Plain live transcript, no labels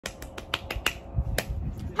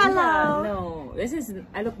Hello. No, this is.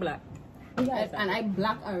 I look black. And I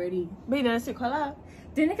black already. But you don't see color.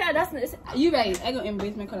 Dinika, that's You right. I gonna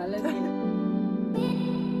embrace my color. Let's go.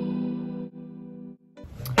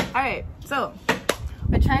 Alright, so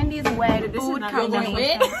we're trying these weird food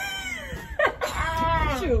combinations.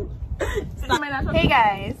 true. Hey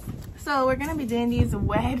guys, so we're gonna be doing these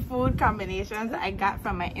weird food combinations that I got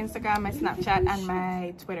from my Instagram, my Snapchat, and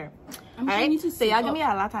my Twitter. Alright, so y'all give me a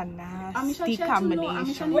lot of nasty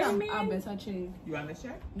combinations. What do you mean? I better check. You want to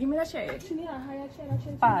share? Give me that share. Actually, a higher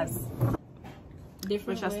check. Pass.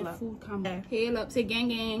 Different Just weird love. food combo. Hail up, say gang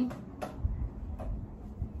gang.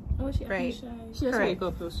 Oh, she Right. shy. She just Correct. wake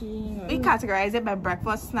up, so she. We categorize it by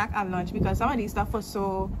breakfast, snack, and lunch because some of these stuff was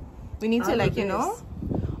so we need to, like, you know,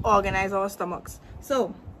 organize our stomachs.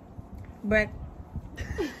 So, but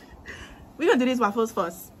we're gonna do these waffles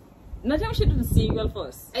first. No, I think we should do the cereal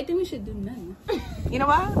first. I think we should do none. You know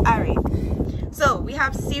what? Alright. So we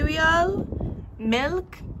have cereal,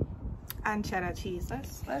 milk, and cheddar cheese.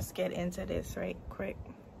 Let's get into this right quick.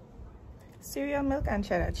 Cereal, milk, and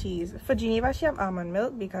cheddar cheese. For Geneva, she have almond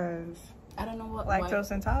milk because I don't know what.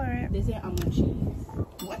 lactose intolerant. They say almond cheese.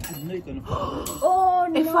 What? I know you're gonna. Oh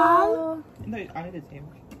no! If all No, I did the same.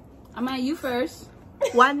 Am you first?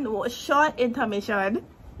 one short intermission.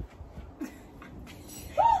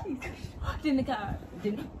 Dinika.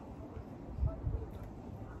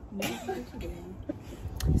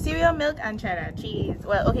 Cereal, milk, and cheddar cheese.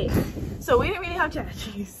 Well, okay. So we didn't really have cheddar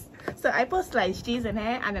cheese. So I put sliced cheese in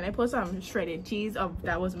here, and then I put some shredded cheese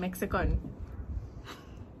that was Mexican.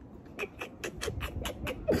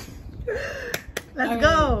 Let's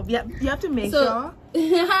go. Yep, you have to make sure.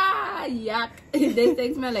 Yuck. This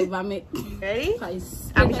thing smell like vomit. Ready?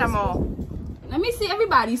 Guys, I'm more. let me see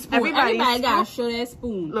everybody's spoon. Everybody Got to show their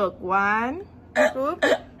spoon. Look, 1 scoop,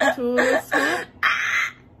 2 scoop.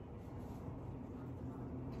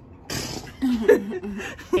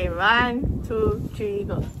 Okay, 1, 2, 3,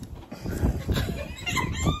 go.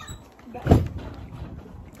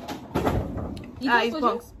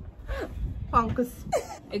 It's punkus.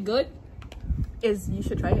 It good? You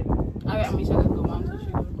should try it. Alright, I'm sure go 1,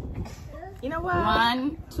 2, 3. You know what?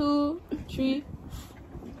 1, 2, 3.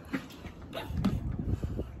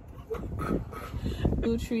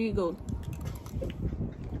 2, 3, go.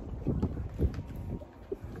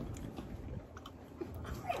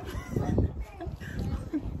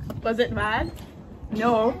 Was it bad?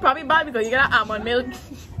 No, probably bad because you got almond milk.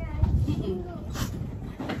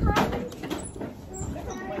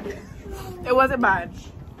 It wasn't bad.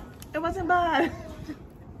 It wasn't bad.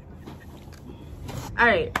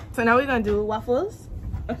 Alright, so now we're gonna do waffles.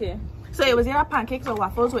 Okay. So it was either pancakes or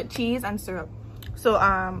waffles with cheese and syrup. So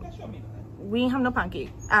we didn't have no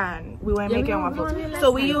pancake and we weren't making waffles.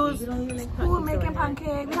 So we used who were making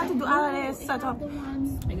pancake. We had to do all of this setup.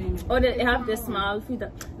 Oh, they have the small feet.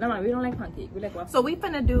 No man, we don't like pancake. We like waffles. So we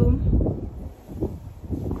finna do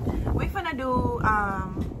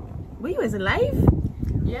wait, is it live?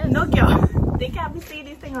 Yes. No girl. They can't be seeing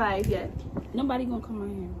this thing live yet. Nobody gonna come out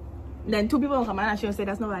here. Then 2 people will come out and she'll say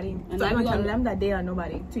that's nobody. And so I'm then gonna tell them that they are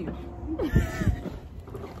nobody to you.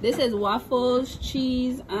 This is waffles,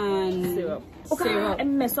 cheese, and Syrup. syrup.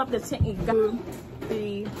 And mess up the thing. 2,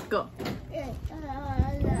 3, go.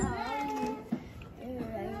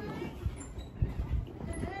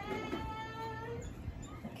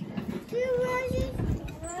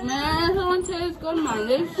 Man, someone tastes good, man.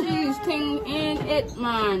 This cheese thing ain't it,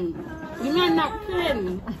 man. Give me a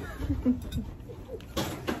napkin.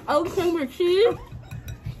 Open with cheese.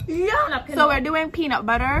 Yeah. So we're doing peanut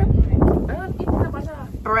butter, I don't eat peanut butter.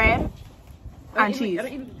 bread, and cheese. I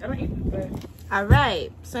don't eat bread.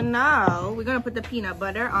 Alright, so now we're gonna put the peanut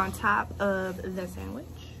butter on top of the sandwich.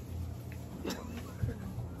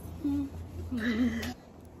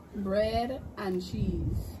 Bread and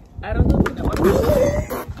cheese. I don't do peanut butter.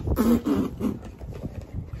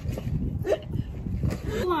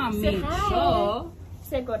 You want to make hi. sure.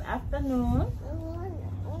 Say good afternoon.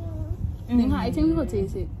 I think we will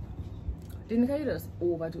taste it. Didn't you just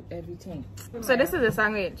overdo everything? So this is a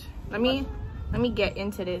sandwich. Let me get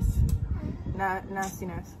into this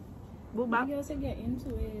nastiness. Boop bop. You also get into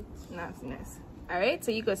it. Nastiness. Alright,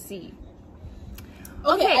 so you can see.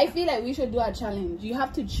 Okay, I feel like we should do a challenge. You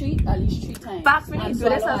have to treat at least 3 times. Facts, we need And to do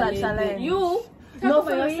this swallow as a a little challenge. bit. You? No, for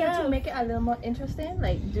for yourself yourself. to make it a little more interesting.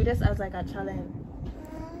 Like do this as like a challenge.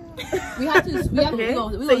 We have to. We have Okay.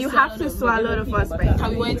 to. We So you have to swallow the first bite.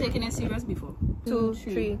 Have we weren't taking it serious before? 2,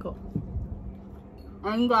 3, go.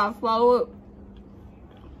 I'm gonna swallow it.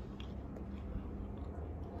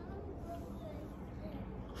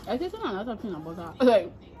 I think it's another peanut butter.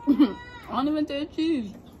 Like, I don't even taste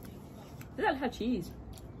cheese. They don't have cheese.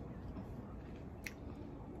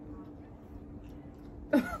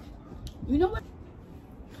 You know what?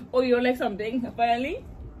 Oh, you like something apparently?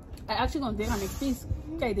 I actually gonna take a next piece.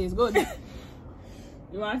 Okay, it is good.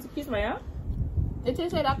 You want a piece, Maya? It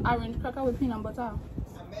tastes like that orange cracker with peanut butter.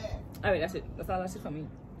 Alright, that's it. That's all that's it for me.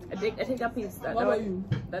 I take a piece. What about you?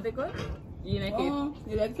 That they good? You like it? Oh,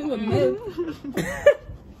 you like it with milk?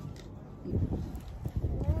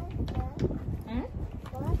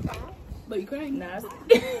 But you crying? Nasty.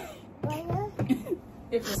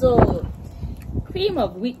 So, cream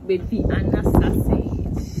of wheat with Vienna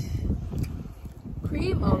sausage.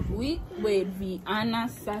 Cream of wheat with Vienna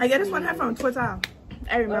sausage. I get this one here from Twitter.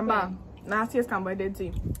 I remember. Okay. Nastiest combo I did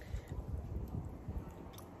too.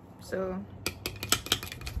 So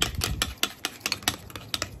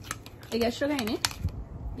You get sugar in it?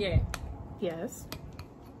 Yeah. yes.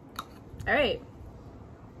 Alright.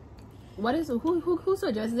 What is who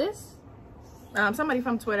suggests this? Somebody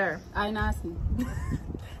from Twitter. I nasty.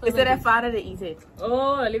 They said their father to eat it.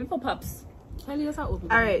 Oh, leave it for pups. Tell you how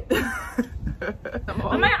open. Alright.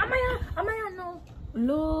 Amaya, no.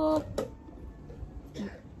 Look.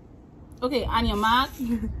 Okay, on your mark.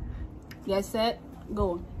 Get set.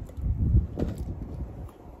 Go.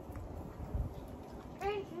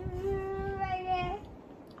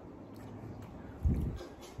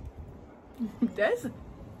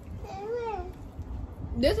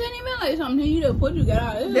 This ain't even like something you to put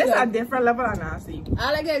together. This a different level of nasty.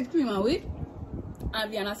 I like it cream of wheat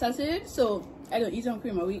and Vienna sausage, so I don't eat some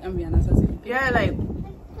cream of wheat and Vienna sausage. Yeah, like,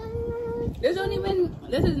 This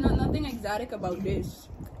is nothing exotic about this.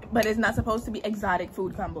 but it's not supposed to be exotic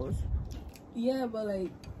food combos. Yeah, but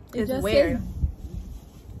like It's just weird.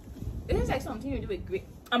 It is like something you do with great.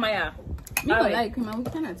 Amaya. Me don't Alright. like cream of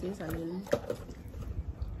wheat. Cannot taste it really.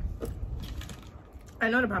 I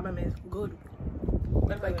know the problem is. Good.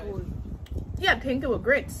 What about you? Yeah, think it with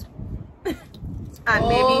grits. And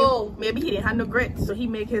Oh. maybe he didn't have no grits, so he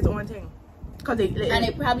make his own thing. Cause And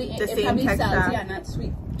it probably the same salty texture. and not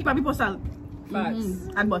sweet. He probably put salt Facts.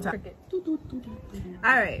 and butter.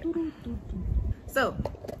 Alright. So,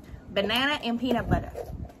 banana and peanut butter.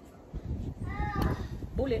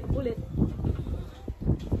 Bullet.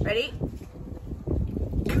 Ready?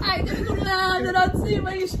 I just do not see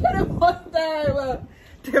what you should have put there.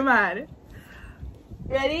 Come on.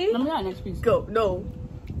 Ready? Let me have next piece. Go. No.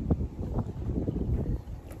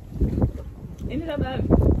 Ain't it that?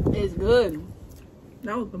 It's good.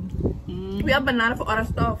 That was them. Mm. We have banana for other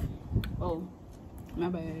stuff. Oh, my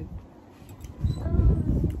bad.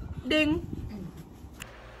 Ding.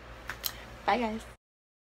 Bye, guys.